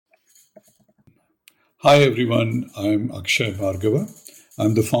Hi everyone, I'm Akshay Bhargava.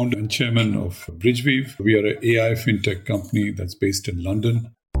 I'm the founder and chairman of Bridgeweave. We are an AI fintech company that's based in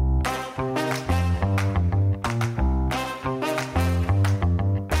London.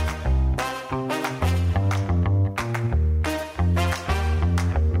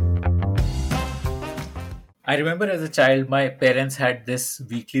 I remember as a child, my parents had this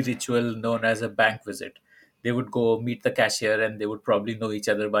weekly ritual known as a bank visit. They would go meet the cashier and they would probably know each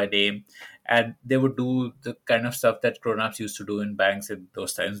other by name. And they would do the kind of stuff that grown ups used to do in banks in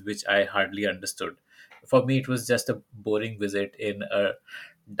those times, which I hardly understood. For me, it was just a boring visit in a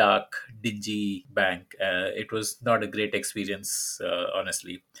dark, dingy bank. It was not a great experience,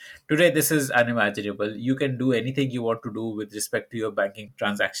 honestly. Today, this is unimaginable. You can do anything you want to do with respect to your banking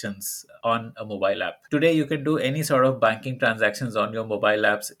transactions on a mobile app. Today, you can do any sort of banking transactions on your mobile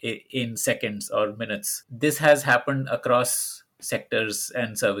apps in seconds or minutes. This has happened across sectors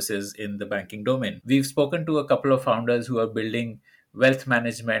and services in the banking domain. We've spoken to a couple of founders who are building wealth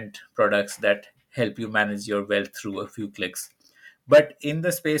management products that help you manage your wealth through a few clicks. But in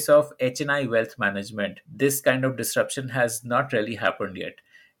the space of HNI wealth management, this kind of disruption has not really happened yet.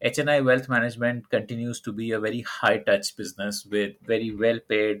 HNI wealth management continues to be a very high touch business with very well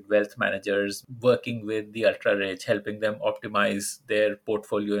paid wealth managers working with the ultra rich, helping them optimize their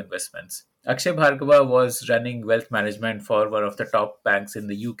portfolio investments. Akshay Bhargava was running wealth management for one of the top banks in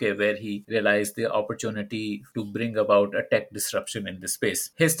the UK, where he realized the opportunity to bring about a tech disruption in this space.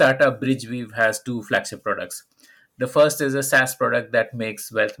 His startup, Bridgeweave, has two flagship products. The first is a SaaS product that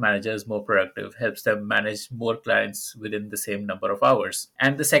makes wealth managers more productive, helps them manage more clients within the same number of hours.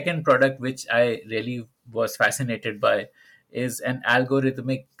 And the second product, which I really was fascinated by, is an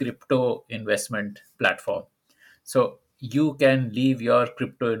algorithmic crypto investment platform. So you can leave your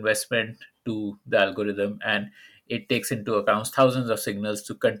crypto investment to the algorithm, and it takes into account thousands of signals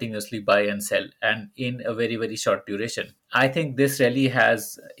to continuously buy and sell, and in a very, very short duration. I think this really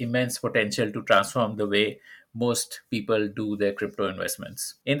has immense potential to transform the way most people do their crypto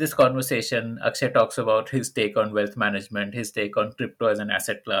investments. In this conversation, Akshay talks about his take on wealth management, his take on crypto as an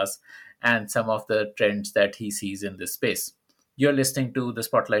asset class, and some of the trends that he sees in this space. You're listening to the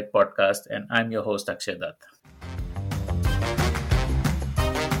Spotlight podcast, and I'm your host, Akshay Dutt.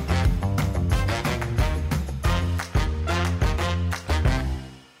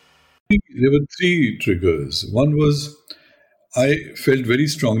 There were three triggers. One was I felt very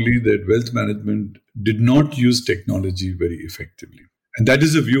strongly that wealth management did not use technology very effectively. And that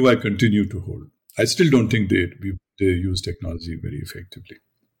is a view I continue to hold. I still don't think they use technology very effectively.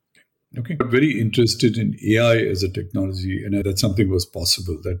 Okay. But very interested in AI as a technology, and that something was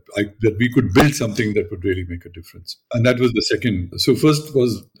possible, that we could build something that would really make a difference. And that was the second. So first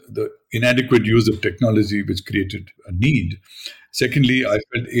was the inadequate use of technology, which created a need. Secondly, I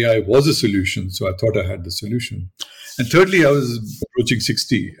felt AI was a solution, so I thought I had the solution. And thirdly, I was approaching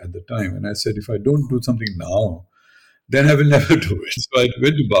 60 at the time, and I said, if I don't do something now, then I will never do it. So I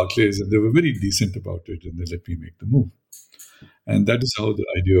went to Barclays, and they were very decent about it, and they let me make the move. And that is how the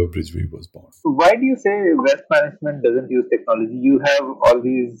idea of Bridgewave was born. Why do you say wealth management doesn't use technology? You have all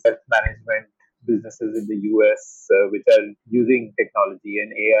these wealth management businesses in the US which are using technology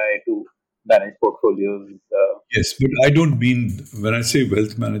and AI to manage portfolios. Yes, but I don't mean, when I say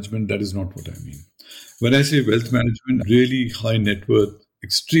wealth management, that is not what I mean. When I say wealth management, really high net worth,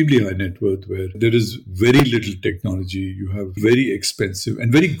 extremely high net worth, where there is very little technology. You have very expensive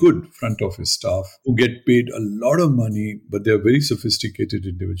and very good front office staff who get paid a lot of money, but they are very sophisticated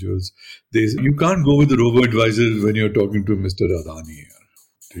individuals. You can't go with the robo-advisor when you're talking to Mr. Adani.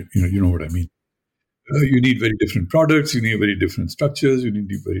 You know what I mean. You need very different products, you need very different structures, you need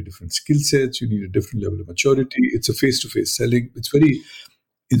very different skill sets, you need a different level of maturity. It's a face-to-face selling. It's very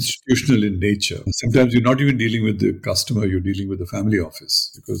institutional in nature. Sometimes you're not even dealing with the customer, you're dealing with the family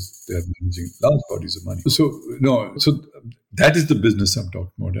office because they're managing large bodies of money. So that is the business I'm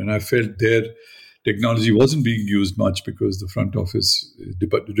talking about. And I felt their technology wasn't being used much because the front office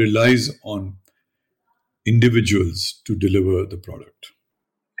relies on individuals to deliver the product.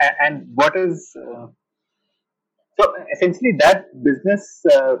 And what is so essentially that business?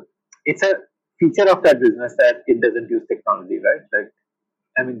 It's a feature of that business that it doesn't use technology, right? Like,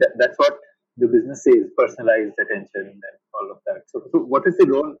 I mean, that's what the business says: personalized attention and all of that. So what is the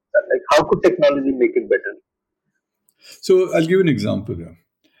role? Like, how could technology make it better? So I'll give an example here.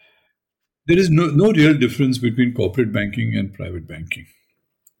 There is no real difference between corporate banking and private banking.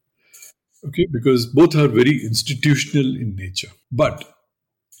 Okay, because both are very institutional in nature. But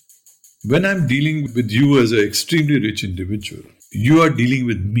when I'm dealing with you as an extremely rich individual, you are dealing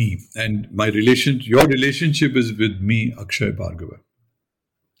with me, and your relationship is with me, Akshay Bhargava.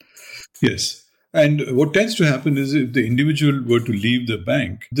 Yes. And what tends to happen is if the individual were to leave the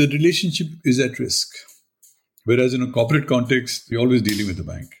bank, the relationship is at risk. Whereas in a corporate context, you're always dealing with the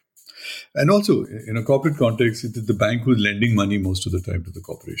bank. And also, in a corporate context, it is the bank who's lending money most of the time to the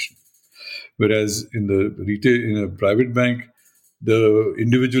corporation. Whereas in the retail, in a private bank, the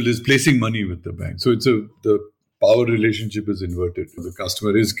individual is placing money with the bank. So the power relationship is inverted. The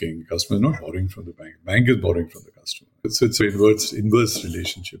customer is king. Customer is not borrowing from the bank. Bank is borrowing from the customer. It's an inverse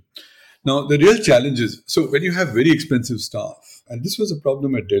relationship. Now, the real challenge is, so when you have very expensive staff, and this was a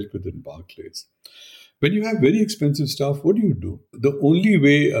problem I dealt with in Barclays, when you have very expensive staff, what do? The only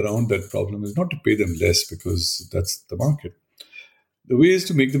way around that problem is not to pay them less because that's the market. The way is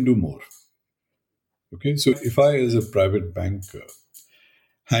to make them do more. Okay, so if I, as a private banker,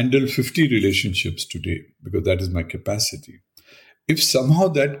 handle 50 relationships today, because that is my capacity, if somehow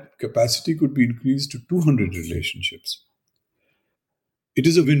that capacity could be increased to 200 relationships, it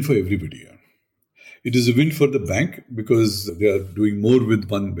is a win for everybody. It is a win for the bank because they are doing more with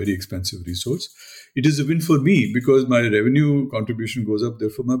one very expensive resource. It is a win for me because my revenue contribution goes up,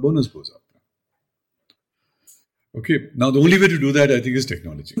 therefore my bonus goes up. Okay, now the only way to do that, I think, is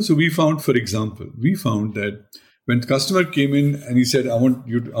technology. So we found, for example, that when the customer came in and he said, I want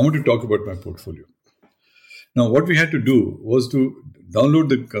to talk about my portfolio. Now, what we had to do was to download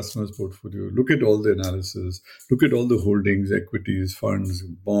the customer's portfolio, look at all the analysis, look at all the holdings, equities, funds,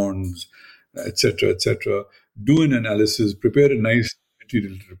 bonds, etc., do an analysis, prepare a nice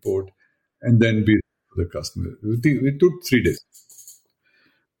material report, and then be to the customer. It took 3 days.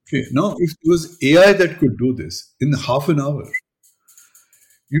 Okay, now if it was AI that could do this in half an hour,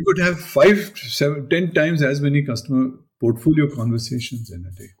 you could have 5, 7, 10 times as many customer portfolio conversations in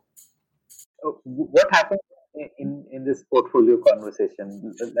a day. What happens in this portfolio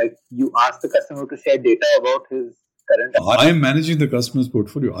conversation? Like, you ask the customer to share data about his current. I am managing the customer's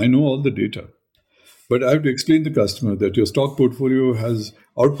portfolio. I know all the data. But I have to explain to the customer that your stock portfolio has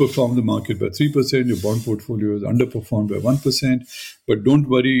outperformed the market by 3%, your bond portfolio is underperformed by 1%. But don't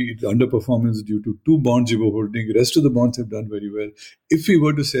worry, the underperformance is due to 2 bonds you were holding. The rest of the bonds have done very well. If we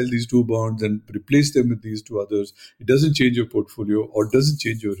were to sell these 2 bonds and replace them with these 2 others, it doesn't change your portfolio or doesn't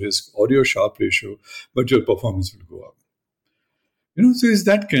change your risk or your Sharpe ratio, but your performance will go up. So it's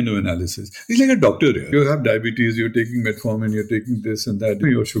that kind of analysis. It's like a doctor here. You have diabetes, you're taking metformin, you're taking this and that,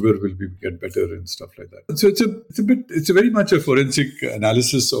 your sugar will get better and stuff like that. So it's very much a forensic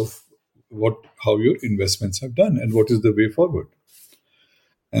analysis of how your investments have done and what is the way forward.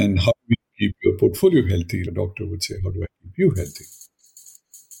 And how do we keep your portfolio healthy? The doctor would say, how do I keep you healthy?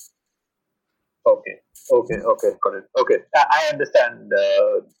 Okay, got it. Okay, I understand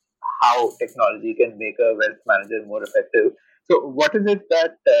how technology can make a wealth manager more effective. So what is it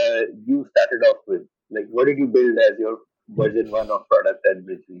that you started off with? Like, what did you build as your version 1 of product at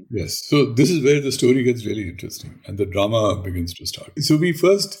Bridgewave? Yes. So this is where the story gets really interesting and the drama begins to start. So we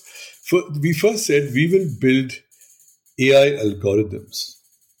first said we will build AI algorithms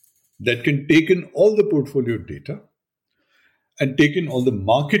that can take in all the portfolio data and take in all the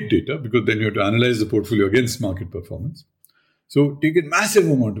market data, because then you have to analyze the portfolio against market performance. So take a massive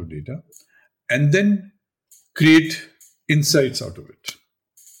amount of data and then create insights out of it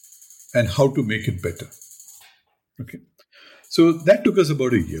and how to make it better. Okay. So that took us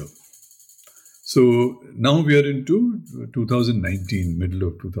about a year. So now we are into 2019, middle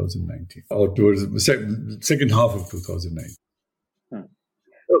of 2019, or towards the second half of 2019.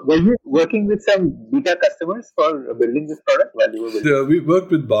 Were you working with some beta customers for building this product while you were building? We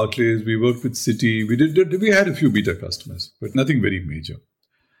worked with Barclays, we worked with Citi. We had a few beta customers, but nothing very major.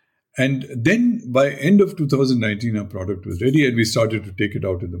 And then by end of 2019, our product was ready and we started to take it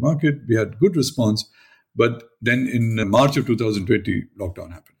out in the market. We had good response. But then in March of 2020,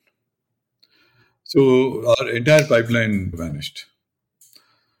 lockdown happened. So our entire pipeline vanished.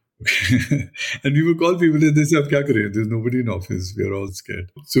 And we would call people and they say, there's nobody in office. We are all scared.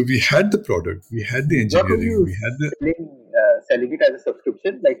 So we had the product, we had the engineering, we had the... Selling it as a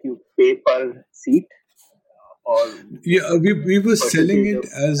subscription, like you pay per seat? Yeah, we were selling it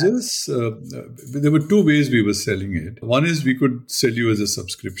as there were 2 ways we were selling it. One is we could sell you as a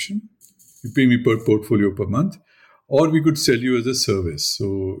subscription. You pay me per portfolio per month. Or we could sell you as a service.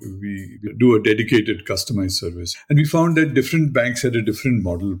 So we do a dedicated customized service. And we found that different banks had a different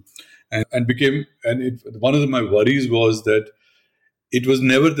model. One of my worries was that it was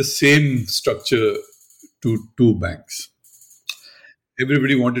never the same structure to 2 banks.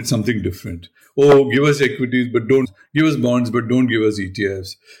 Everybody wanted something different. Oh, give us equities, but don't give us bonds, but don't give us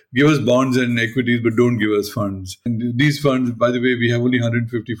ETFs. Give us bonds and equities, but don't give us funds. And these funds, by the way, we have only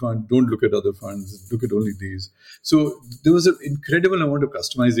 150 funds. Don't look at other funds. Look at only these. So there was an incredible amount of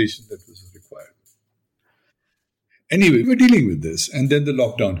customization that was required. Anyway, we were dealing with this, and then the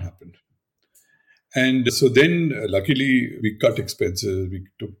lockdown happened. And so then, luckily, we cut expenses. We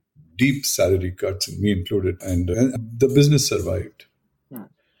took deep salary cuts, and me included, and the business survived.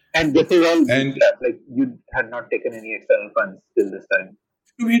 And this is all And like you had not taken any external funds till this time.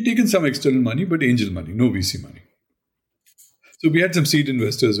 we had taken some external money, but angel money, no VC money. So we had some seed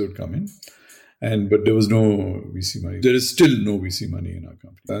investors who would come in, but there was no VC money. There is still no VC money in our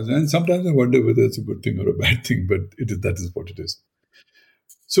company. And sometimes I wonder whether it's a good thing or a bad thing, but that is what it is.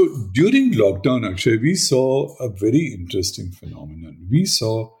 So during lockdown, Akshay, we saw a very interesting phenomenon. We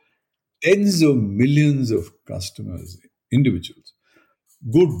saw tens of millions of customers, individuals,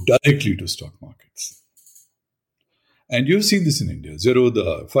 go directly to stock markets. And you've seen this in India.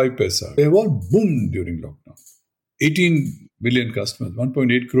 Zerodha, 5 Paisa, they have all boomed during lockdown. 18 million customers,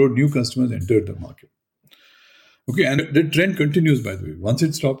 1.8 crore new customers entered the market. Okay, and the trend continues, by the way. Once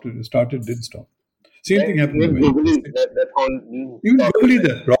it started, didn't stop. Same thing happened. Even globally, that whole even globally,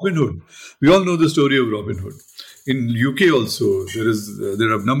 that Robinhood. We all know the story of Robinhood. In UK also, there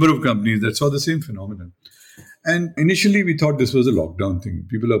are a number of companies that saw the same phenomenon. And initially, we thought this was a lockdown thing.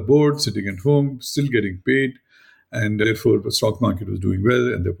 People are bored, sitting at home, still getting paid, and therefore the stock market was doing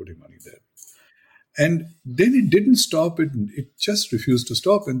well, and they're putting money there. And then it didn't stop. It just refused to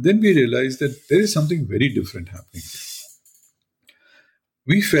stop. And then we realized that there is something very different happening.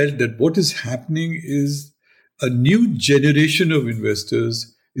 We felt that what is happening is a new generation of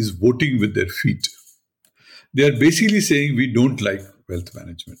investors is voting with their feet. They are basically saying we don't like wealth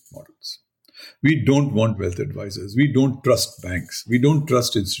management models. We don't want wealth advisors. We don't trust banks. We don't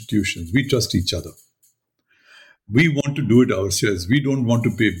trust institutions. We trust each other. We want to do it ourselves. We don't want to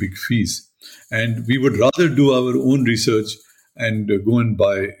pay big fees. And we would rather do our own research and go and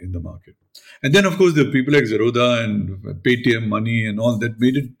buy in the market. And then, of course, the people like Zerodha and Paytm Money and all that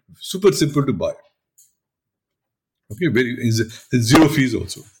made it super simple to buy. Okay, zero fees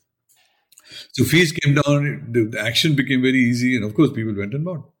also. So fees came down, the action became very easy, and of course, people went and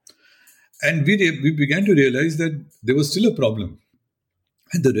bought. And we began to realize that there was still a problem.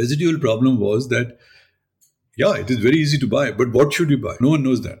 And the residual problem was that, yeah, it is very easy to buy, but what should you buy? No one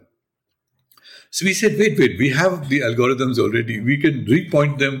knows that. So we said, wait, we have the algorithms already. We can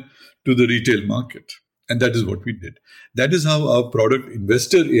repoint them to the retail market. And that is what we did. That is how our product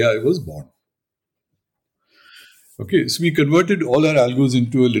Investor AI was born. Okay, so we converted all our algos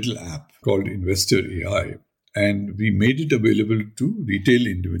into a little app called Investor AI, and we made it available to retail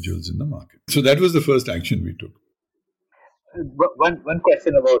individuals in the market. So that was the first action we took. One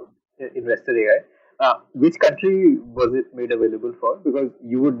question about Investor AI. Which country was it made available for? Because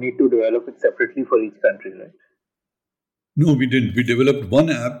you would need to develop it separately for each country, right? No, we didn't. We developed one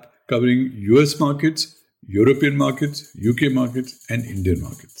app covering US markets, European markets, UK markets, and Indian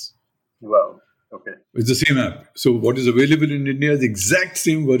markets. Wow. Okay. It's the same app. So what is available in India is the exact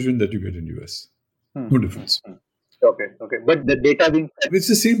same version that you get in US. No difference. Okay. But the data being... It's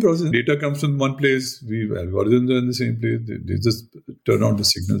the same process. Data comes from one place. Algorithms are in the same place. They just turn on the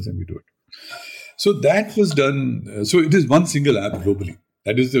signals and we do it. So that was done. So it is one single app globally.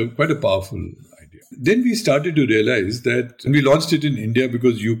 That is quite a powerful idea. Then we started to realize that, and we launched it in India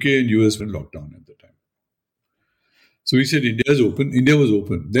because UK and US were in lockdown at the time. So we said India is open. India was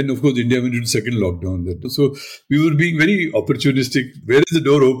open. Then, of course, India went into second lockdown. So we were being very opportunistic. Where is the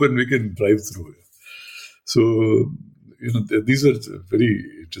door open? We can drive through. So, these are very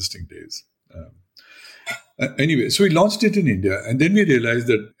interesting days. Anyway, so we launched it in India. And then we realized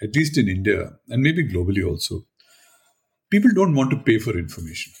that, at least in India, and maybe globally also, people don't want to pay for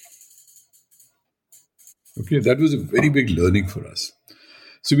information. Okay, that was a very big learning for us.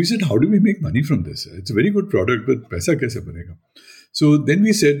 So we said, how do we make money from this? It's a very good product, but paisa kaise banega? So then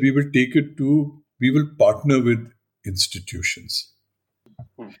we said we will partner with institutions.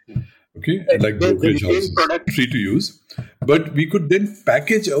 Okay, like brokerage houses, free to use. But we could then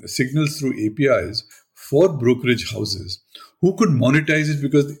package our signals through APIs for brokerage houses who could monetize it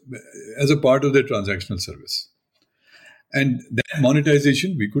because as a part of their transactional service. And that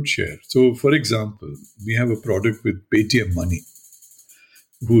monetization we could share. So, for example, we have a product with Paytm Money,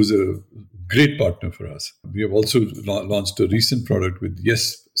 who's a great partner for us. We have also launched a recent product with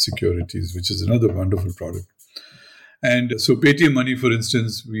Yes Securities, which is another wonderful product. And so Paytm Money, for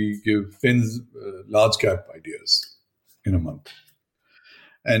instance, we give 10 large cap ideas in a month.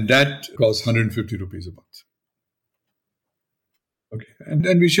 And that costs 150 rupees a month. Okay,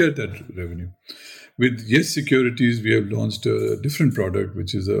 and we share that revenue. With Yes Securities, we have launched a different product,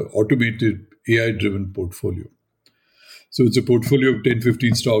 which is an automated AI-driven portfolio. So it's a portfolio of 10,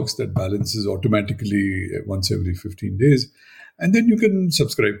 15 stocks that balances automatically once every 15 days. And then you can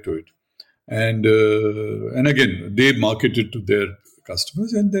subscribe to it. And again, they market it to their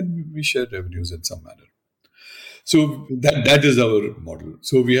customers, and then we share revenues in some manner. So that is our model.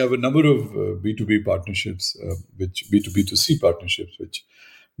 So we have a number of B2B partnerships, which B2B2C partnerships, which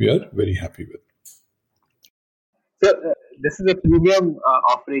we are very happy with. So this is a premium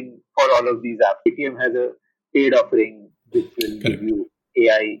offering for all of these apps. ATM has a paid offering which will give you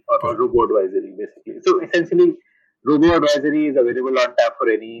AI or robo advisory, basically. So essentially, robo advisory is available on tap for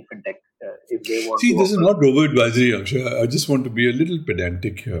any fintech if they want. See, this is not robo advisory, Akshay. I just want to be a little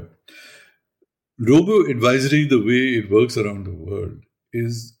pedantic here. Robo advisory, the way it works around the world,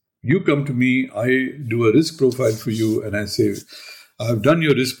 is you come to me, I do a risk profile for you, and I say, I've done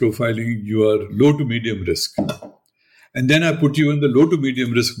your risk profiling, you are low to medium risk. And then I put you in the low to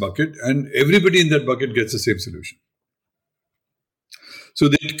medium risk bucket, and everybody in that bucket gets the same solution. So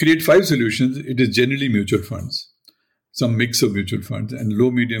they create 5 solutions. It is generally mutual funds, some mix of mutual funds, and low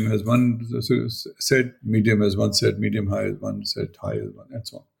medium has one set, medium has one set, medium high has one set, high has one, and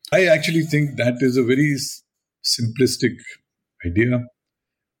so on. I actually think that is a very simplistic idea,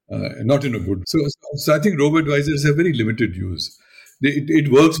 not in a good. So I think robo-advisors have very limited use.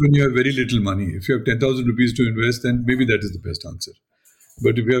 It works when you have very little money. If you have 10,000 rupees to invest, then maybe that is the best answer.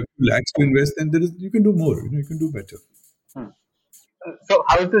 But if you have lakhs to invest, then you can do more. You can do better. So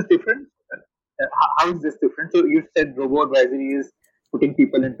how is this different? How is this different? So you said robo-advisory is putting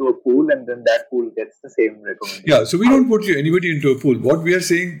people into a pool, and then that pool gets the same recommendation. Yeah, so we don't put anybody into a pool. What we are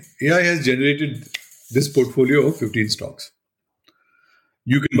saying, AI has generated this portfolio of 15 stocks.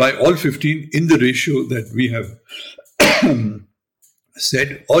 You can buy all 15 in the ratio that we have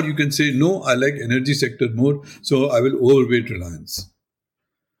said, or you can say, no, I like energy sector more, so I will overweight Reliance.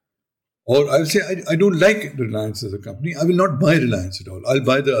 Or I will say, I don't like Reliance as a company. I will not buy Reliance at all. I'll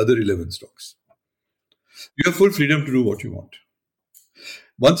buy the other 11 stocks. You have full freedom to do what you want.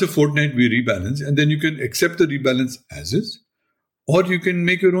 Once a fortnight, we rebalance, and then you can accept the rebalance as is, or you can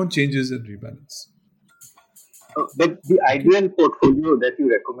make your own changes and rebalance. But the ideal portfolio that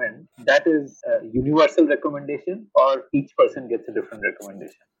you recommend, that is a universal recommendation, or each person gets a different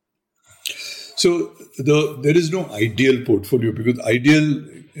recommendation? So there is no ideal portfolio, because ideal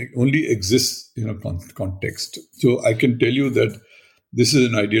only exists in a context. So I can tell you that this is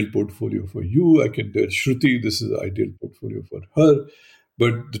an ideal portfolio for you. I can tell Shruti this is an ideal portfolio for her.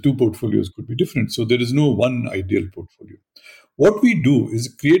 But the 2 portfolios could be different. So there is no one ideal portfolio. What we do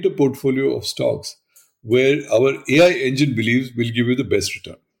is create a portfolio of stocks where our AI engine believes will give you the best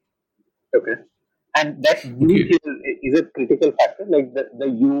return. Okay. And that you is a critical factor? Like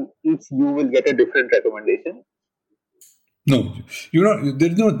each you will get a different recommendation? No,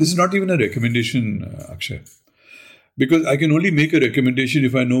 this is not even a recommendation, Akshay. Because I can only make a recommendation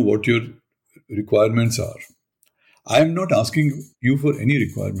if I know what your requirements are. I am not asking you for any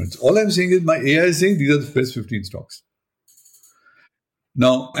requirements. All I'm saying is my AI is saying these are the best 15 stocks.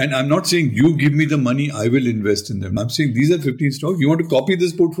 Now, and I'm not saying you give me the money, I will invest in them. I'm saying these are 15 stocks. You want to copy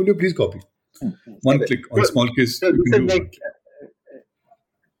this portfolio? Please copy. One click on small case. So this is like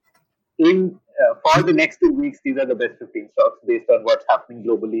for the next 2 weeks, these are the best 15 stocks based on what's happening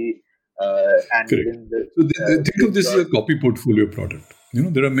globally. And think of this as a copy portfolio product.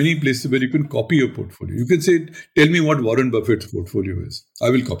 There are many places where you can copy your portfolio. You can say, tell me what Warren Buffett's portfolio is. I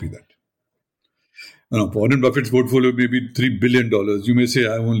will copy that. Warren Buffett's portfolio may be $3 billion. You may say,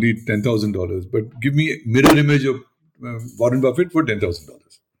 I have only $10,000. But give me a mirror image of Warren Buffett for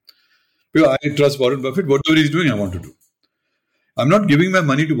 $10,000. Because I trust Warren Buffett. Whatever he's doing, I want to do. I'm not giving my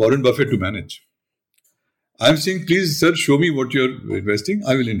money to Warren Buffett to manage. I'm saying, please, sir, show me what you're investing.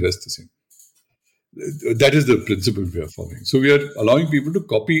 I will invest the same. That is the principle we are following. So we are allowing people to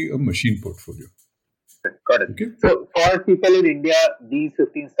copy a machine portfolio. Got it. Okay. So for people in India, these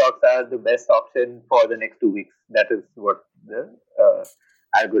 15 stocks are the best option for the next 2 weeks. That is what the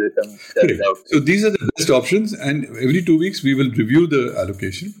algorithm turns out. So these are the best options, and every 2 weeks we will review the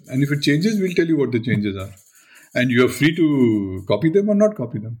allocation. And if it changes, we'll tell you what the changes are. And you are free to copy them or not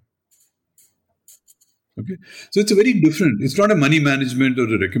copy them. Okay, so it's a very different. It's not a money management or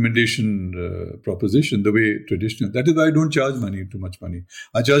a recommendation proposition the way traditional. That is why I don't charge too much money.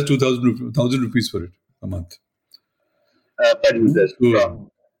 I charge 2,000 rupees for it a month. Per user.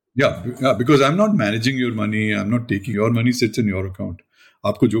 Yeah, because I'm not managing your money. I'm not taking your money. Sits in your account.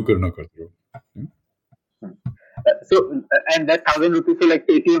 Aapko jo karna karte raho. So, and that 1,000 rupees. So, like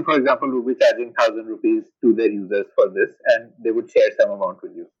Paytm, for example, would be charging 1,000 rupees to their users for this, and they would share some amount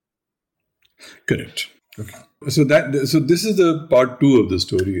with you. Correct. Okay. So this is the part 2 of the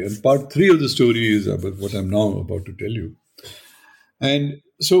story, and part 3 of the story is about what I'm now about to tell you. And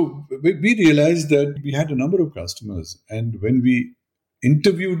so we realized that we had a number of customers, and when we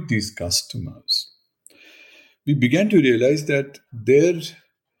interviewed these customers, we began to realize that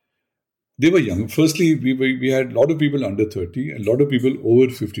they were young. Firstly, we had a lot of people under 30 and a lot of people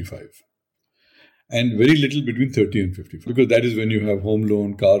over 55. And very little between 30 and 55, because that is when you have home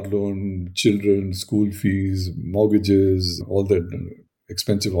loan, car loan, children, school fees, mortgages, all that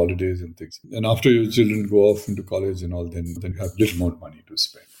expensive holidays and things. And after your children go off into college and all, then you have little more money to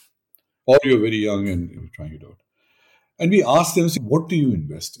spend. Or you're very young and you're trying it out. And we asked them, what do you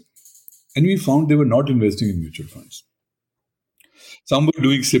invest in? And we found they were not investing in mutual funds. Some were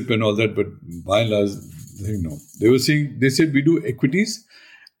doing SIP and all that, but by and large, no. They said we do equities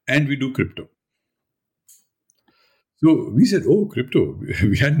and we do crypto. So we said, oh, crypto.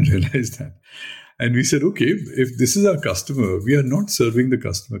 We hadn't realized that. And we said, okay, if this is our customer, we are not serving the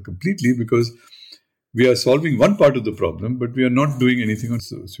customer completely because we are solving one part of the problem, but we are not doing anything else.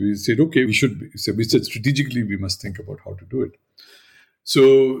 So we said, okay, we should be. So we said, strategically, we must think about how to do it.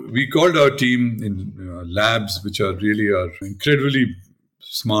 So we called our team in labs, which are really our incredibly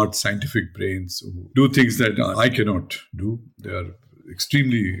smart scientific brains who do things that I cannot do. They are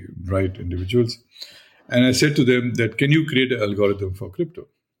extremely bright individuals. And I said to them that, can you create an algorithm for crypto?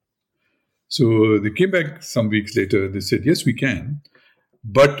 So they came back some weeks later. They said, yes, we can,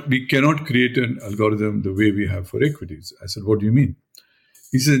 but we cannot create an algorithm the way we have for equities. I said, what do you mean?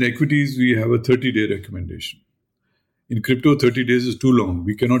 He said, in equities, we have a 30-day recommendation. In crypto, 30 days is too long.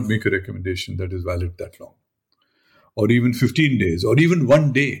 We cannot make a recommendation that is valid that long. Or even 15 days, or even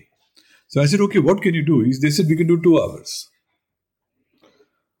 1 day. So I said, okay, what can you do? They said, we can do 2 hours.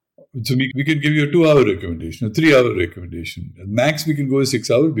 So we can give you a 2-hour recommendation, a 3-hour recommendation. At max, we can go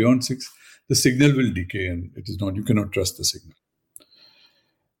 6 hours. Beyond 6, the signal will decay and you cannot trust the signal.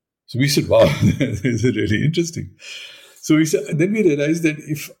 So we said, wow, this is really interesting. So then we realized that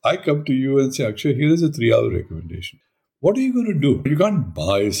if I come to you and say, Akshay, here is a 3-hour recommendation. What are you going to do? You can't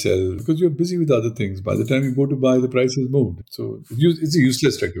buy, sell, because you're busy with other things. By the time you go to buy, the price has moved. So it's a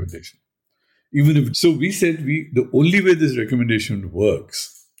useless recommendation. So we said the only way this recommendation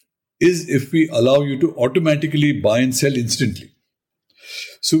works is if we allow you to automatically buy and sell instantly.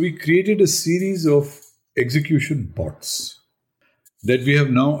 So we created a series of execution bots that we have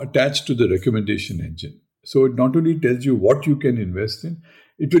now attached to the recommendation engine. So it not only tells you what you can invest in,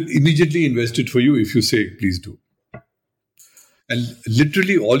 it will immediately invest it for you if you say, please do. And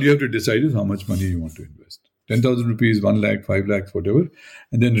literally all you have to decide is how much money you want to invest. 10,000 rupees, 1 lakh, 5 lakhs, whatever,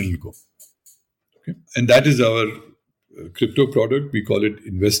 and then it'll go. Okay? And that is our crypto product. We call it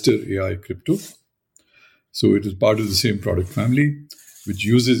Investor AI Crypto. So it is part of the same product family, which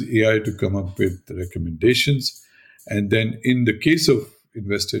uses AI to come up with the recommendations. And then in the case of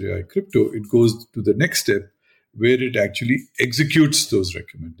Investor AI Crypto, it goes to the next step where it actually executes those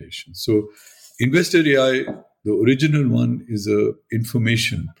recommendations. So Investor AI, the original one, is a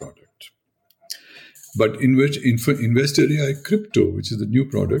information product. But in which Investor AI Crypto, which is the new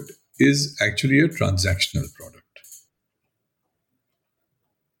product, is actually a transactional product.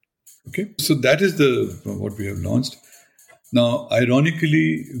 Okay, so that is what we have launched. Now,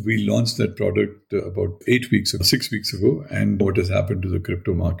 ironically, we launched that product about 6 weeks ago. And what has happened to the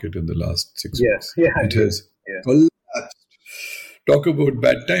crypto market in the last 6 weeks? It has collapsed. Talk about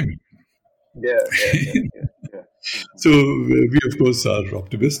bad timing. Yeah. So we, of course, are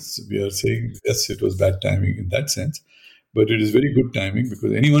optimists. We are saying, yes, it was bad timing in that sense. But it is very good timing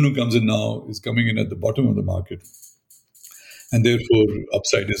because anyone who comes in now is coming in at the bottom of the market. And therefore,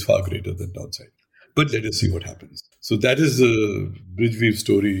 upside is far greater than downside. But let us see what happens. So that is the Bridgewave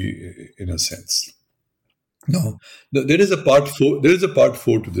story in a sense. Now, there is a part 4. There is a part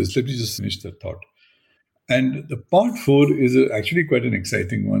 4 to this. Let me just finish that thought. And the part 4 is actually quite an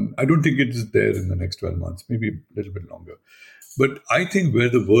exciting one. I don't think it is there in the next 12 months, maybe a little bit longer. But I think where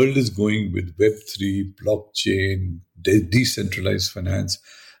the world is going with Web3, blockchain, decentralized finance,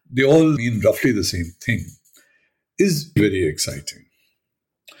 they all mean roughly the same thing, is very exciting.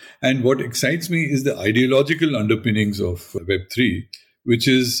 And what excites me is the ideological underpinnings of Web3, which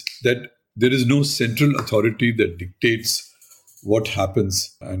is that there is no central authority that dictates what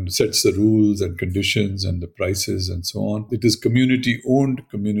happens and sets the rules and conditions and the prices and so on. It is community owned,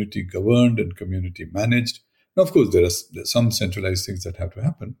 community governed, and community managed. Now, of course, there are some centralized things that have to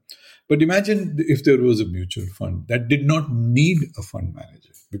happen. But imagine if there was a mutual fund that did not need a fund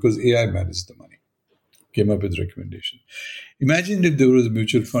manager because AI managed the money, came up with recommendation. Imagine if there was a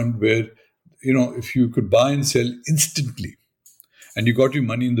mutual fund where, if you could buy and sell instantly and you got your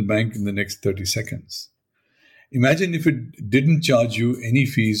money in the bank in the next 30 seconds. Imagine if it didn't charge you any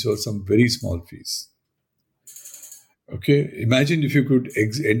fees or some very small fees. Okay, imagine if you could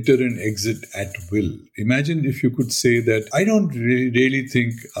enter and exit at will. Imagine if you could say that I don't really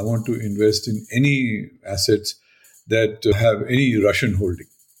think I want to invest in any assets that have any Russian holding.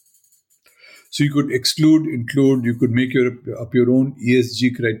 So you could exclude, include, you could make up your own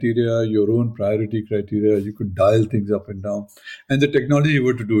ESG criteria, your own priority criteria. You could dial things up and down, and the technology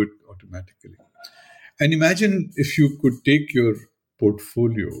were to do it automatically. And imagine if you could take your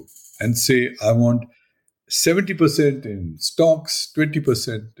portfolio and say, I want 70% in stocks,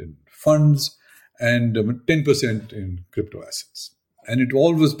 20% in funds, and 10% in crypto assets. And it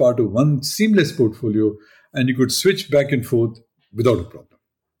all was part of one seamless portfolio, and you could switch back and forth without a problem.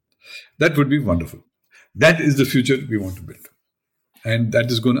 That would be wonderful. That is the future we want to build. And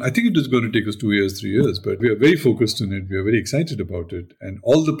that is going to, I think it is going to take us 2 years, 3 years, but we are very focused on it. We are very excited about it. And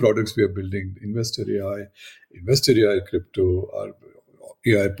all the products we are building, Investor AI Crypto, our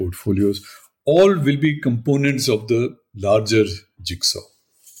AI portfolios, all will be components of the larger jigsaw.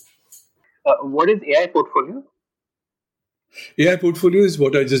 What is AI portfolio? AI portfolio is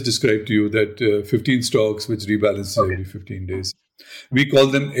what I just described to you, that 15 stocks which rebalances every 15 days. We call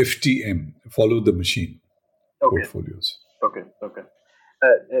them FTM, follow the machine portfolios. Okay.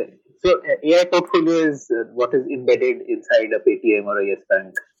 So AI portfolio is what is embedded inside a Paytm or a Yes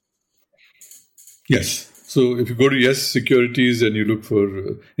Bank. Yes. So if you go to Yes Securities and you look for,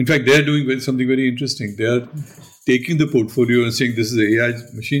 in fact, they are doing something very interesting. They are taking the portfolio and saying this is an AI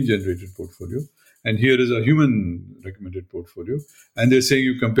machine generated portfolio, and here is a human recommended portfolio, and they're saying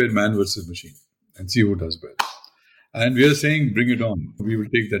you compare man versus machine and see who does well. And we are saying bring it on. We will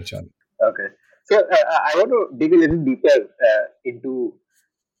take that challenge. Okay. So I want to dig a little deeper into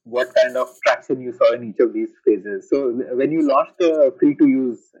what kind of traction you saw in each of these phases. So when you launched the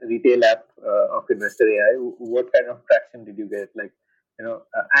free-to-use retail app of Investor AI, what kind of traction did you get?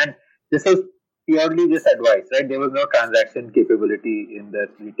 And this was purely just advice, right? There was no transaction capability in the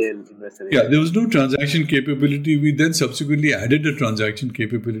retail Investor AI. Yeah, there was no transaction capability. We then subsequently added a transaction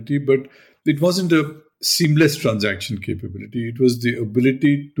capability, but it wasn't a seamless transaction capability. It was the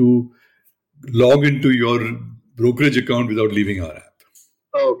ability to log into your brokerage account without leaving our app.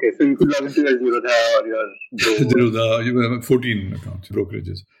 Oh, okay. So you could log into your Zerodha or your Zerodha, you have 14 accounts,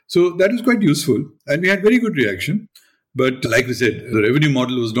 brokerages. So that was quite useful. And we had very good reaction. But like we said, the revenue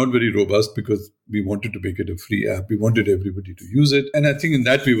model was not very robust because we wanted to make it a free app. We wanted everybody to use it. And I think in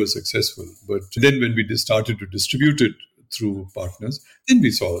that we were successful. But then when we started to distribute it through partners, then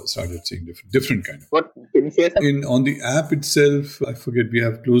we started seeing different kind of. What can you share? On the app itself, I forget, we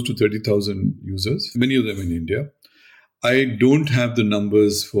have close to 30,000 users, many of them in India. I don't have the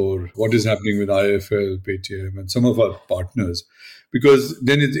numbers for what is happening with IFL, Paytm, and some of our partners, because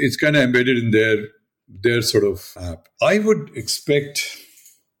then it's kind of embedded in their sort of app. I would expect,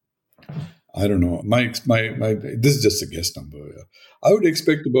 I don't know, my this is just a guess number. Yeah. I would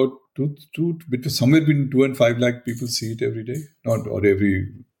expect about somewhere between 2 and 5 lakh people see it every day, not or every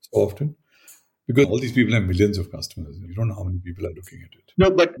so often, because all these people have millions of customers. You don't know how many people are looking at it. No,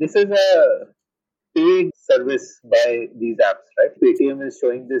 but this is a paid service by these apps, right? Paytm is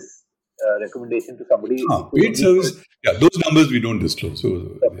showing this recommendation to somebody. Paid service, yeah, those numbers we don't disclose.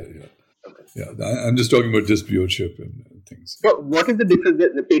 So, okay. Yeah, I'm just talking about just viewership and things. So what is the difference?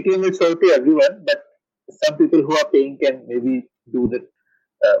 The Paytm will serve to everyone, but some people who are paying can maybe do the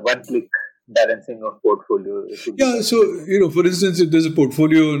one-click balancing of portfolio. Yeah, so, for instance, if there's a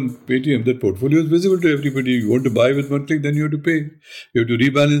portfolio on Paytm, that portfolio is visible to everybody. You want to buy with one click, then you have to pay. You have to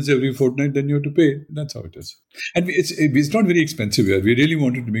rebalance every fortnight, then you have to pay. That's how it is. And it's not very expensive here. We really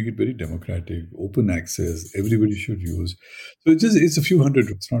wanted to make it very democratic, open access, everybody should use. So it's a few hundred,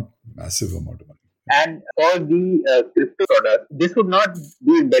 it's not massive amount of money. And for the crypto product, this would not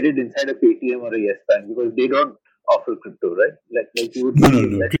be embedded inside a Paytm or a Yes Bank because they don't offer crypto, right? Like you would. No.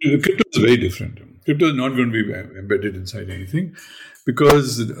 Crypto is very different. Crypto is not going to be embedded inside anything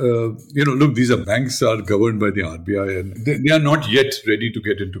because, look, these banks are governed by the RBI and they are not yet ready to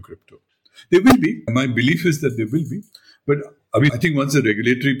get into crypto. They will be. My belief is that they will be. But I think once the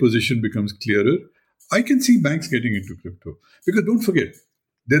regulatory position becomes clearer, I can see banks getting into crypto. Because don't forget,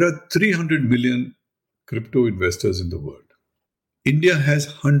 there are 300 million crypto investors in the world. India has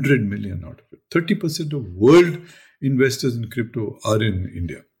 100 million out of it. 30% of world investors in crypto are in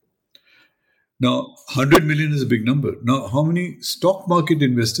India. Now, 100 million is a big number. Now, how many stock market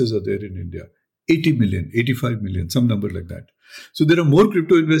investors are there in India? 80 million, 85 million, some number like that. So there are more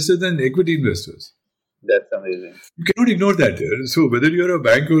crypto investors than equity investors. That's amazing. You cannot ignore that. So whether you're a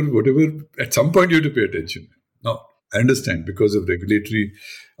bank or whatever, at some point you have to pay attention. Now, I understand because of regulatory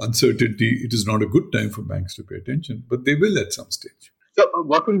uncertainty, it is not a good time for banks to pay attention, but they will at some stage. So,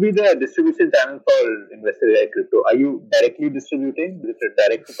 what will be the distribution channel for Investor AI Crypto? Are you directly distributing? Is it a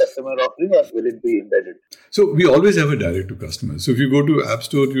direct to customer offering, or will it be embedded? So we always have a direct to customer. So if you go to App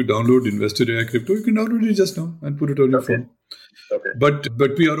Store, you download Investor AI Crypto, you can download it just now and put it on your phone. Okay.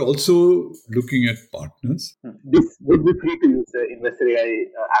 But we are also looking at partners. This would be free to use the Investor AI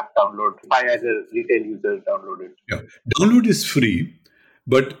app download. If I as a retail user download it. Yeah, download is free,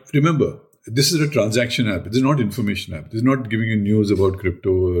 but remember, this is a transaction app. It is not information app. It is not giving you news about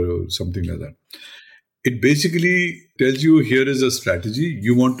crypto or something like that. It basically tells you, here is a strategy.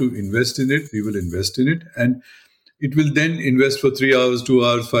 You want to invest in it. We will invest in it. And it will then invest for 3 hours, 2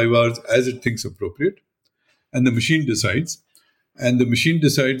 hours, 5 hours as it thinks appropriate. And the machine decides. And the machine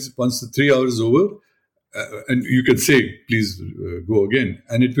decides once the 3 hours is over, and you can say, please go again.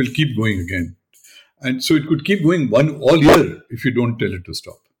 And it will keep going again. And so it could keep going all year if you don't tell it to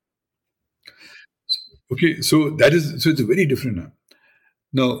stop. Okay, so it's a very different app.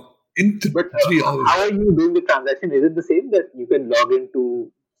 Now, in 3 hours. How are you doing the transaction? Is it the same that you can log into,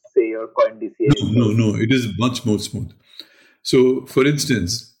 say, your CoinDCX? No. It is much more smooth. So, for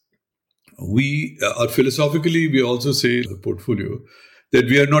instance, we are philosophically, we also say the portfolio that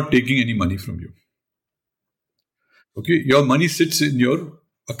we are not taking any money from you. Okay, your money sits in your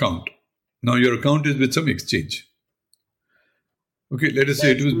account. Now, your account is with some exchange. Okay, let us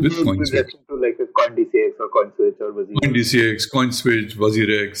say it was with CoinSwitch. Like a CoinDCX or CoinSwitch or CoinDCX, CoinSwitch,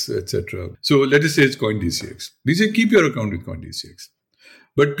 WazirX, etc. So let us say it's CoinDCX. We say keep your account with CoinDCX.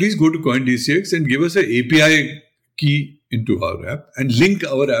 But please go to CoinDCX and give us an API key into our app and link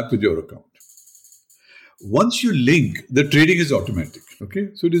our app with your account. Once you link, the trading is automatic.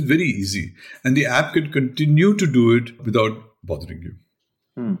 Okay, so it is very easy. And the app can continue to do it without bothering you.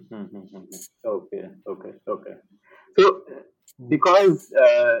 Okay. So, because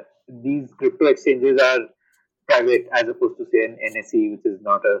these crypto exchanges are private as opposed to, say, an NSE, which is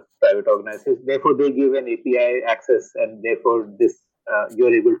not a private organization, therefore they give an API access, and therefore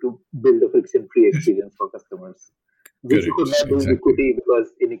you're able to build a friction-free experience for customers, which you could not do in equity,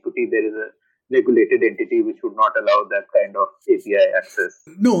 because in equity there is a regulated entity which would not allow that kind of API access.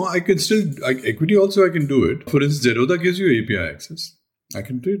 No, I can still, equity also I can do it. For instance, Zerodha gives you API access. I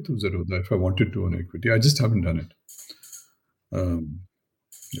can trade through Zerodha if I wanted to on equity. I just haven't done it.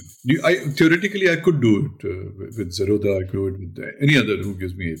 Theoretically, I could do it with Zerodha. I could do it with any other who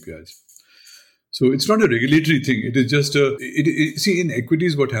gives me APIs. So it's not a regulatory thing. It is just see, in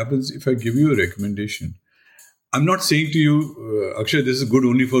equities, what happens if I give you a recommendation? I'm not saying to you, Akshay, this is good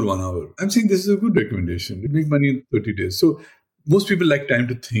only for 1 hour. I'm saying this is a good recommendation. You make money in 30 days. So most people like time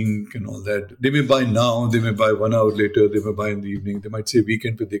to think and all that. They may buy now, they may buy 1 hour later, they may buy in the evening. They might say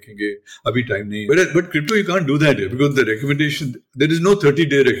weekend pe dekhenge, abhi time nahi. But crypto, you can't do that because the recommendation, there is no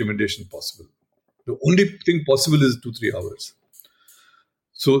 30-day recommendation possible. The only thing possible is 2-3 hours.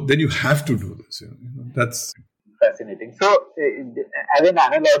 So then you have to do this. That's fascinating. So, as an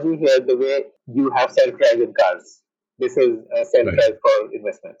analogy here, the way you have self-driving cars, this is a self-drive for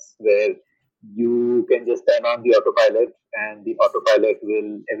investments, where you can just turn on the autopilot, and the autopilot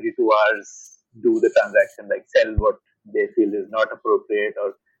will every 2 hours do the transaction, like sell what they feel is not appropriate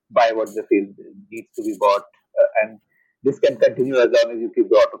or buy what they feel needs to be bought. And this can continue as long as you keep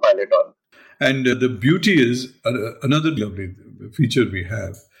the autopilot on. And the beauty is, another lovely feature we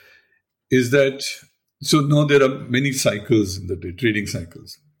have is that, so now there are many cycles in the day, trading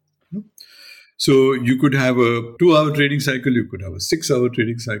cycles. So you could have a 2-hour trading cycle, you could have a 6-hour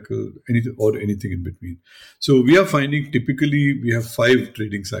trading cycle, anything in between. So we are finding typically we have 5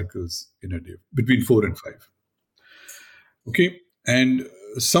 trading cycles in a day, between 4 and 5. Okay, and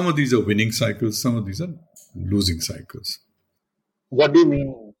some of these are winning cycles, some of these are losing cycles. What do you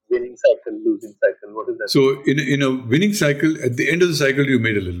mean winning cycle, losing cycle? What is that? So in a winning cycle, at the end of the cycle, you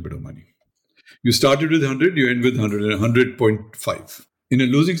made a little bit of money. You started with 100, you end with 100.5. In a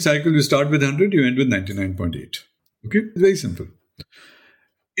losing cycle, you start with 100, you end with 99.8. Okay, it's very simple.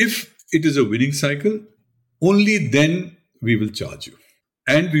 If it is a winning cycle, only then we will charge you.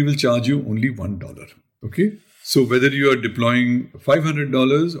 And we will charge you only $1. Okay, so whether you are deploying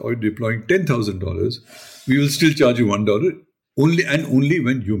 $500 or deploying $10,000, we will still charge you $1 only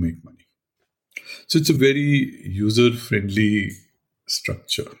when you make money. So it's a very user-friendly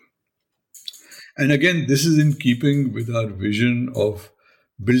structure. And again, this is in keeping with our vision of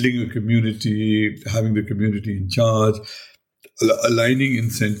building a community, having the community in charge, aligning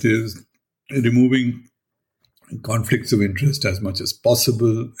incentives, removing conflicts of interest as much as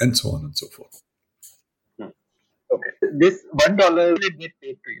possible, and so on and so forth. Okay. This $1 will get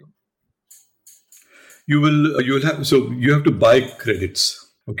paid to you. You will have to buy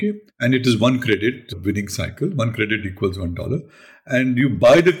credits. Okay, and it is one credit winning cycle. One credit equals $1, and you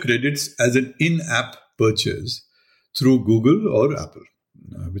buy the credits as an in-app purchase through Google or Apple,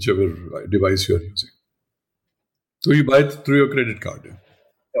 whichever device you are using. So you buy it through your credit card.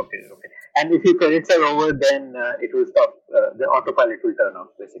 Okay, okay. And if your credits are over, then it will stop. The autopilot will turn off,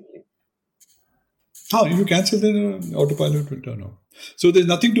 basically. If you cancel, then autopilot will turn off. So there's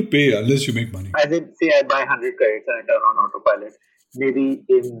nothing to pay unless you make money. As in, say I buy 100 credits and I turn on autopilot. Maybe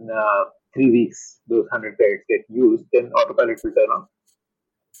in 3 weeks, those 100 credits get used, then autopilot will turn on.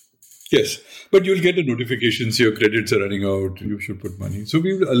 Yes, but you'll get a notification, say your credits are running out, you should put money. So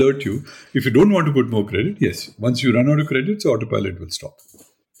we will alert you. If you don't want to put more credit, yes, once you run out of credits, autopilot will stop.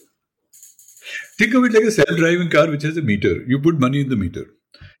 Think of it like a self-driving car which has a meter. You put money in the meter.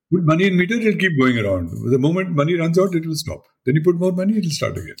 Put money in meter, it'll keep going around. The moment money runs out, it will stop. Then you put more money, it'll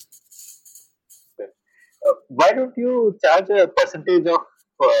start again. Why don't you charge a percentage of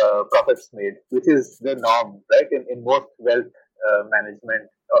profits made, which is the norm, right? In most wealth management,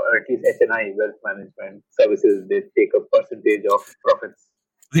 or at least HNI wealth management services, they take a percentage of profits.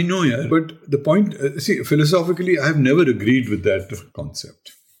 I know, yeah. But the point, see, philosophically, I have never agreed with that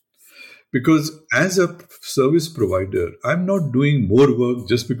concept. Because as a service provider, I'm not doing more work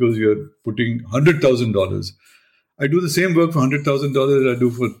just because you're putting $100,000. I do the same work for $100,000 I do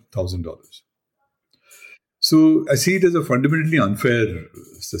for $1,000. So I see it as a fundamentally unfair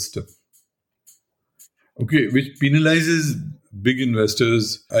system. Okay, which penalizes big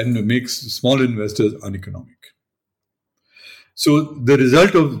investors and makes small investors uneconomic. So the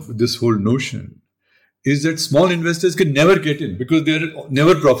result of this whole notion is that small investors can never get in because they are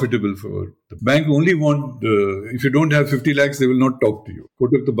never profitable for the bank. Only want if you don't have 50 lakhs, they will not talk to you.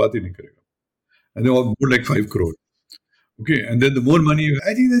 Kotak to baat hi nahi karega. And they're all more like 5 crore. Okay, and then the more money you,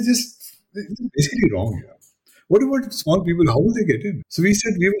 I think they're basically wrong. Yeah. What about small people? How will they get in? So we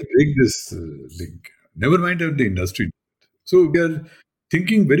said we will break this link. Never mind the industry. So we are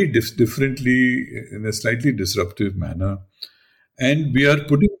thinking very differently in a slightly disruptive manner. And we are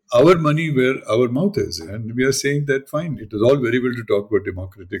putting our money where our mouth is. And we are saying that, fine, it is all very well to talk about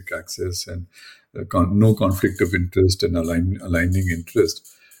democratic access and no conflict of interest and aligning interest.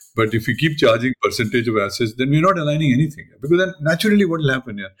 But if we keep charging percentage of assets, then we're not aligning anything. Because then naturally what will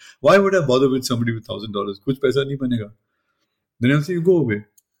happen? Yeah? Why would I bother with somebody with $1,000? Kuch paisa nahi banega. Then I'll say, you go away.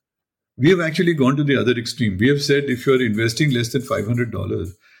 We have actually gone to the other extreme. We have said if you're investing less than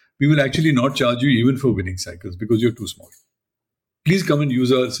 $500, we will actually not charge you even for winning cycles because you're too small. Please come and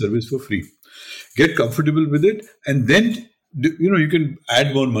use our service for free. Get comfortable with it, and then you can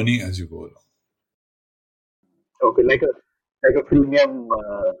add more money as you go along. Okay, like a premium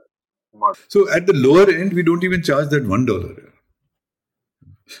model. So at the lower end, we don't even charge that $1.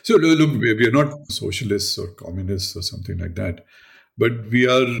 So look, we are not socialists or communists or something like that, but we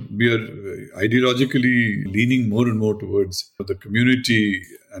are ideologically leaning more and more towards the community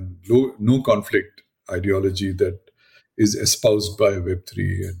and no conflict ideology that is espoused by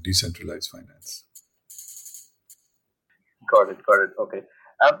Web3 and decentralized finance. Got it. Okay.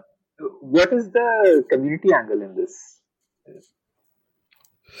 What is the community angle in this?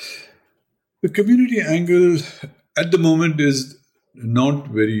 The community angle at the moment is not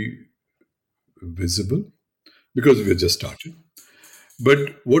very visible because we are just started.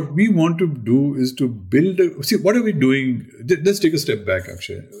 But what we want to do is to build what are we doing? Let's take a step back,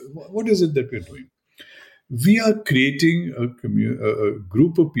 Akshay. What is it that we're doing? We are creating a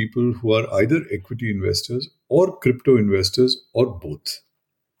group of people who are either equity investors or crypto investors or both.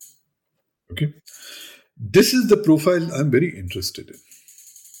 Okay. This is the profile I'm very interested in.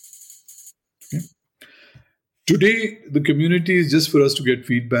 Okay. Today, the community is just for us to get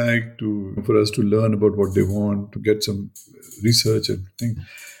feedback, for us to learn about what they want, to get some research and things.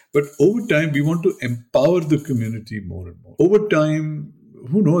 But over time, we want to empower the community more and more. Over time,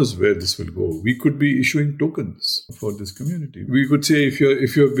 who knows where this will go? We could be issuing tokens for this community. We could say if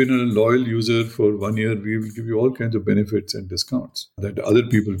you have been a loyal user for 1 year, we will give you all kinds of benefits and discounts that other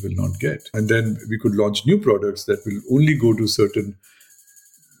people will not get. And then we could launch new products that will only go to certain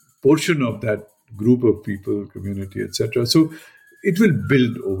portion of that group of people, community, etc. So it will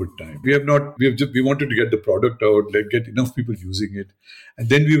build over time. We wanted to get the product out, get enough people using it, and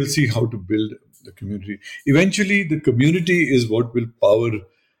then we will see how to build the community. Eventually, the community is what will power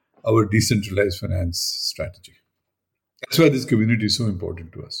our decentralized finance strategy. That's why this community is so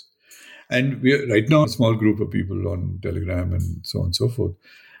important to us. And we are right now a small group of people on Telegram and so on and so forth.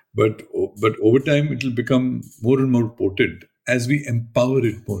 But over time, it will become more and more potent as we empower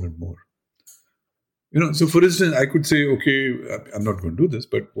it more and more. So for instance, I could say, okay, I'm not going to do this,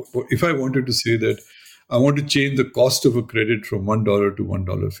 but if I wanted to say that I want to change the cost of a credit from $1 to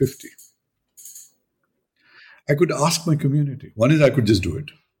 $1.50. I could ask my community. One is I could just do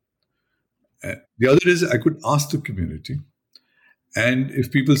it. The other is I could ask the community. And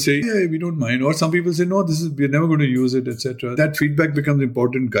if people say, yeah, we don't mind, or some people say, no, we're never going to use it, etc., that feedback becomes an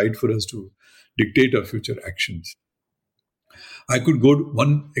important guide for us to dictate our future actions. I could go to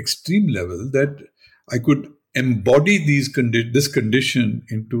one extreme level that I could embody this condition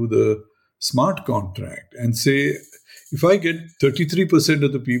into the smart contract and say, if I get 33%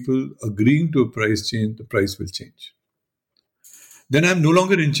 of the people agreeing to a price change, the price will change. Then I'm no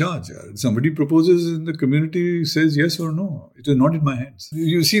longer in charge. Somebody proposes and the community says yes or no. It is not in my hands.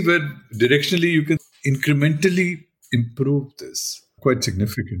 You see where directionally you can incrementally improve this quite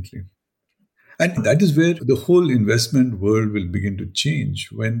significantly. And that is where the whole investment world will begin to change,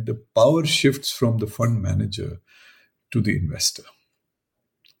 when the power shifts from the fund manager to the investor.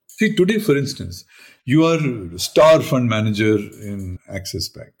 See, today, for instance, you are a star fund manager in Axis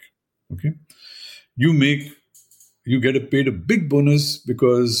Bank. Okay, you get paid a big bonus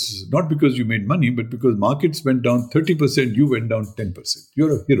not because you made money, but because markets went down 30%, you went down 10%.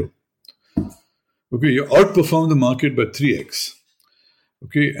 You're a hero. Okay, you outperform the market by 3x.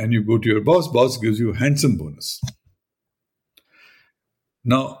 Okay, and you go to your boss gives you a handsome bonus.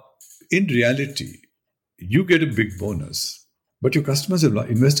 Now, in reality, you get a big bonus, but your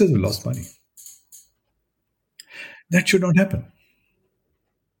investors have lost money. That should not happen.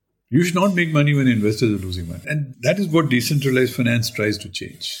 You should not make money when investors are losing money. And that is what decentralized finance tries to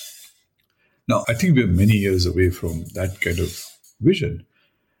change. Now, I think we're many years away from that kind of vision.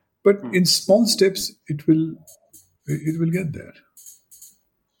 But in small steps, it will get there.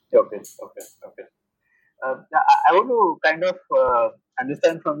 Okay. I want to kind of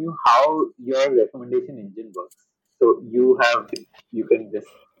understand from you how your recommendation engine works. So you can just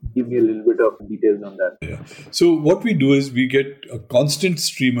give me a little bit of details on that. Yeah. So what we do is we get a constant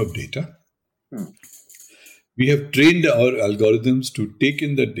stream of data. We have trained our algorithms to take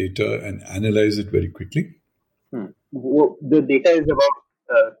in that data and analyze it very quickly. The data is about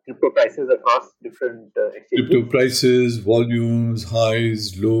crypto prices across different exchanges. Crypto prices, volumes,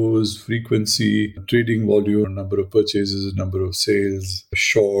 highs, lows, frequency, trading volume, number of purchases, number of sales,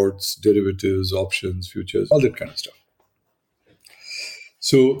 shorts, derivatives, options, futures, all that kind of stuff.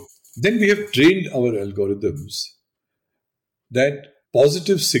 So then we have trained our algorithms that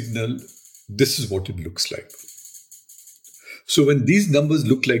positive signal, this is what it looks like. So when these numbers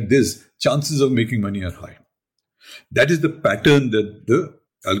look like this, chances of making money are high. That is the pattern that the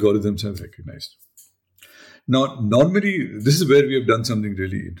algorithms have recognized. Now, normally, this is where we have done something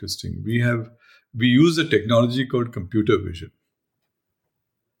really interesting. We use a technology called computer vision,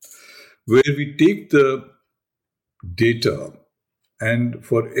 where we take the data and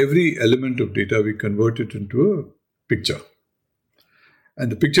for every element of data, we convert it into a picture.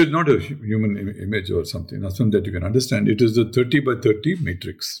 And the picture is not a human image or something that you can understand. It is a 30 by 30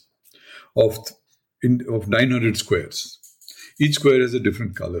 matrix of 900 squares. Each square has a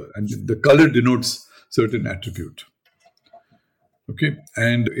different color, and the color denotes certain attribute. Okay,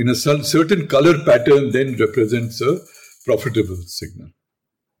 and in a certain color pattern then represents a profitable signal.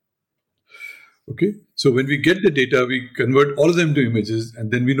 Okay, so when we get the data, we convert all of them to images,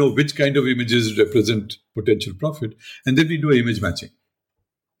 and then we know which kind of images represent potential profit, and then we do image matching.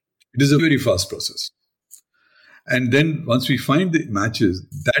 It is a very fast process. And then once we find the matches,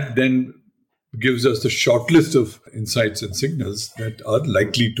 that then gives us the short list of insights and signals that are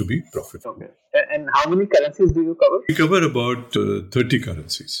likely to be profitable. Okay. And how many currencies do you cover? We cover about 30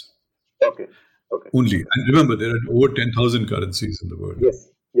 currencies. Okay. Only. And remember, there are over 10,000 currencies in the world. Yes.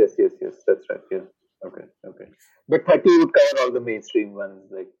 That's right. Yeah. Okay. But 30 would cover all the mainstream ones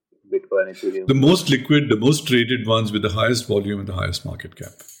like Bitcoin, Ethereum. The most liquid, the most traded ones with the highest volume and the highest market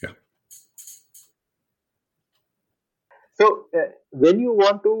cap. Yeah. So when you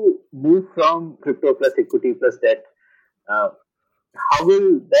want to move from crypto plus equity plus debt, how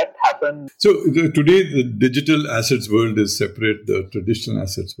will that happen? So today the digital assets world is separate, the traditional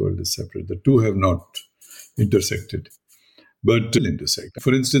assets world is separate. The two have not intersected, but will intersect.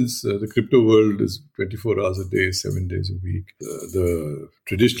 For instance, the crypto world is 24 hours a day, 7 days a week. The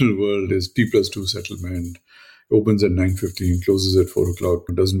traditional world is T+2 settlement, opens at 9:15, closes at 4 o'clock,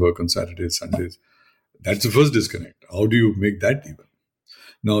 doesn't work on Saturdays, Sundays. That's the first disconnect. How do you make that even?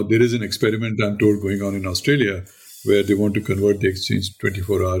 Now, there is an experiment, I'm told, going on in Australia where they want to convert the exchange to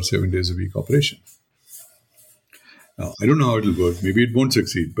 24 hours, 7 days a week operation. Now, I don't know how it will work. Maybe it won't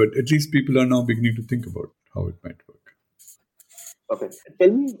succeed, but at least people are now beginning to think about how it might work. Okay.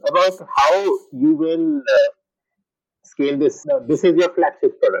 Tell me about how you will scale this? Now, this is your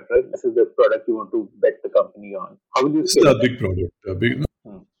flagship product, right? This is the product you want to bet the company on. How will you This is scale a it? big product.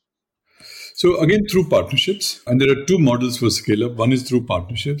 So again, through partnerships, and there are two models for scale up. One is through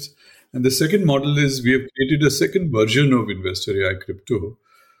partnerships, and the second model is we have created a second version of Investor AI Crypto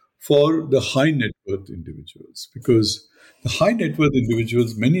for the high net worth individuals, because the high net worth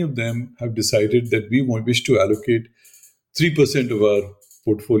individuals, many of them have decided that we wish to allocate 3% of our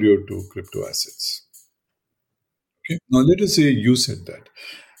portfolio to crypto assets. Okay. Now, let us say you said that.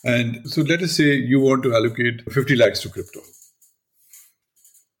 And so let us say you want to allocate 50 lakhs to crypto.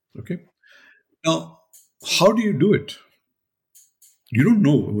 Okay. Now, how do you do it? You don't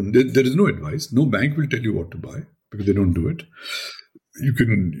know. There is no advice. No bank will tell you what to buy because they don't do it. You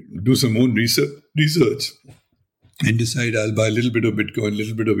can do some own research and decide I'll buy a little bit of Bitcoin, a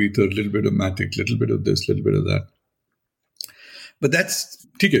little bit of Ether, a little bit of Matic, a little bit of this, a little bit of that. But that's,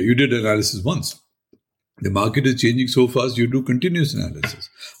 okay, you did analysis once. The market is changing so fast, you do continuous analysis.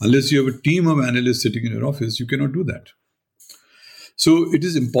 Unless you have a team of analysts sitting in your office, you cannot do that. So it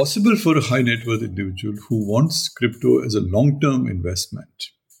is impossible for a high net worth individual who wants crypto as a long-term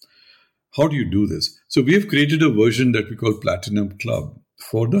investment. How do you do this? So we have created a version that we call Platinum Club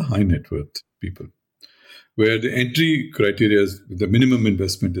for the high net worth people, where the entry criteria is the minimum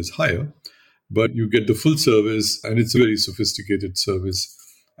investment is higher, but you get the full service, and it's a very sophisticated service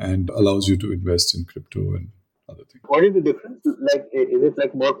and allows you to invest in crypto and other things. What is the difference? Like, is it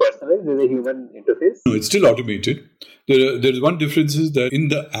like more personalized? Is it a human interface? No, it's still automated. There is one difference is that in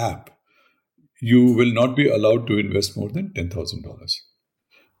the app, you will not be allowed to invest more than $10,000.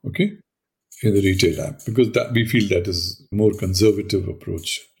 Okay? In the retail app, because that we feel that is a more conservative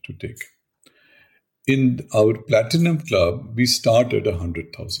approach to take. In our Platinum Club, we start at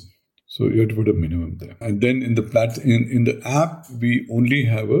 100,000. So you have to put a minimum there. And then in the app, we only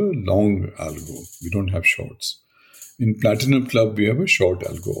have a long algo. We don't have shorts. In Platinum Club, we have a short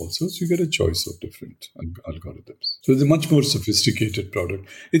algo also. So you get a choice of different algorithms. So it's a much more sophisticated product.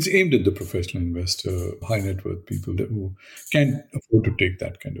 It's aimed at the professional investor, high net worth people who can't afford to take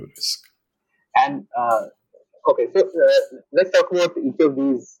that kind of risk. And okay, so let's talk about each of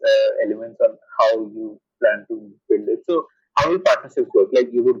these elements on how you plan to build it. So how will partnerships work? Like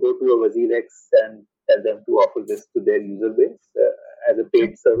you would go to a WazirX and tell them to offer this to their user base as a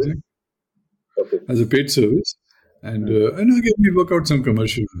paid service? Okay. As a paid service. And again, we work out some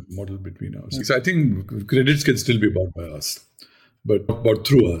commercial model between us. So I think credits can still be bought by us, but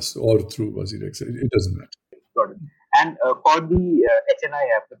through us or through WazirX. It doesn't matter. Got it. And for the HNI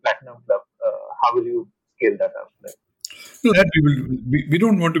app, the Platinum Club, how will you scale that up? Like? No, that we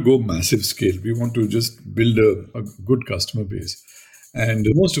don't want to go massive scale. We want to just build a good customer base. And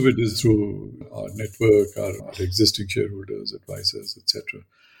most of it is through our network, our existing shareholders, advisors, etc.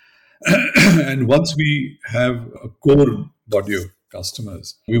 And once we have a core body of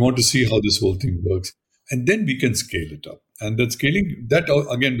customers, we want to see how this whole thing works. And then we can scale it up. And that scaling, that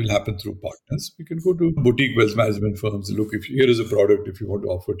again will happen through partners. We can go to boutique wealth management firms. Look, if here is a product, if you want to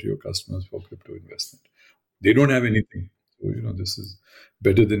offer to your customers for crypto investment. They don't have anything. So, this is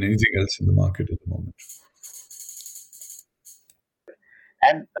better than anything else in the market at the moment.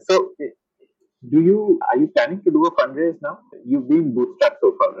 And so, are you planning to do a fundraise now? You've been bootstrapped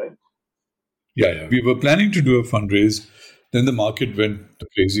so far, right? Yeah. We were planning to do a fundraise. Then the market went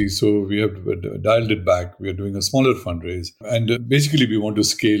crazy, so we have dialed it back. We are doing a smaller fundraise. And basically, we want to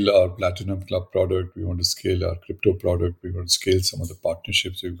scale our Platinum Club product. We want to scale our crypto product. We want to scale some of the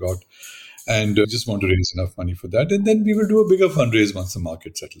partnerships we've got. And just want to raise enough money for that. And then we will do a bigger fundraise once the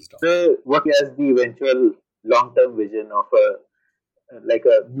market settles down. So what is the eventual long-term vision of a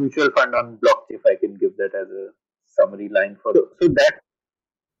mutual fund on blockchain, if I can give that as a summary line for so that.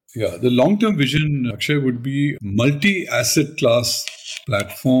 Yeah, the long-term vision, Akshay, would be multi-asset class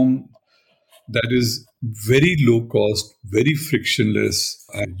platform that is very low cost, very frictionless,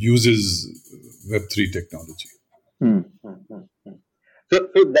 and uses Web3 technology. So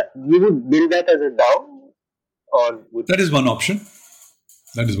that you would build that as a DAO, or that is one option.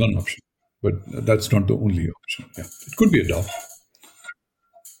 But that's not the only option. Yeah, it could be a DAO.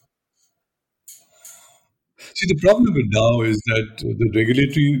 See, the problem with DAO is that the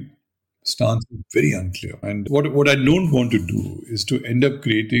regulatory stance is very unclear. And what I don't want to do is to end up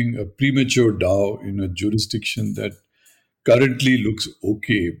creating a premature DAO in a jurisdiction that currently looks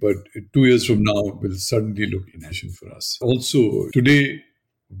okay, but 2 years from now will suddenly look inefficient for us. Also, today,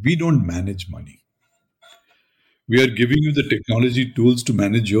 we don't manage money. We are giving you the technology tools to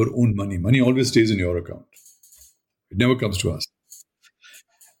manage your own money. Money always stays in your account. It never comes to us.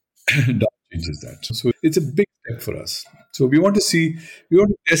 DAO changes that. So it's a big step for us. So we want to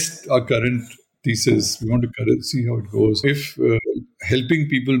test our current thesis. We want to see how it goes. If helping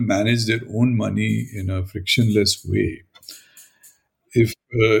people manage their own money in a frictionless way, if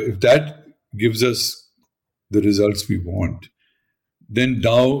that gives us the results we want, then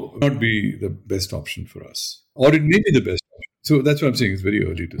DAO may not be the best option for us, or it may be the best option. So that's what I'm saying. It's very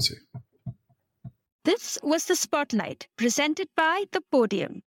early to say. This was the Spotlight, presented by The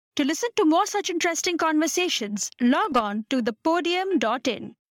Podium. To listen to more such interesting conversations, log on to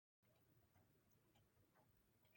thepodium.in.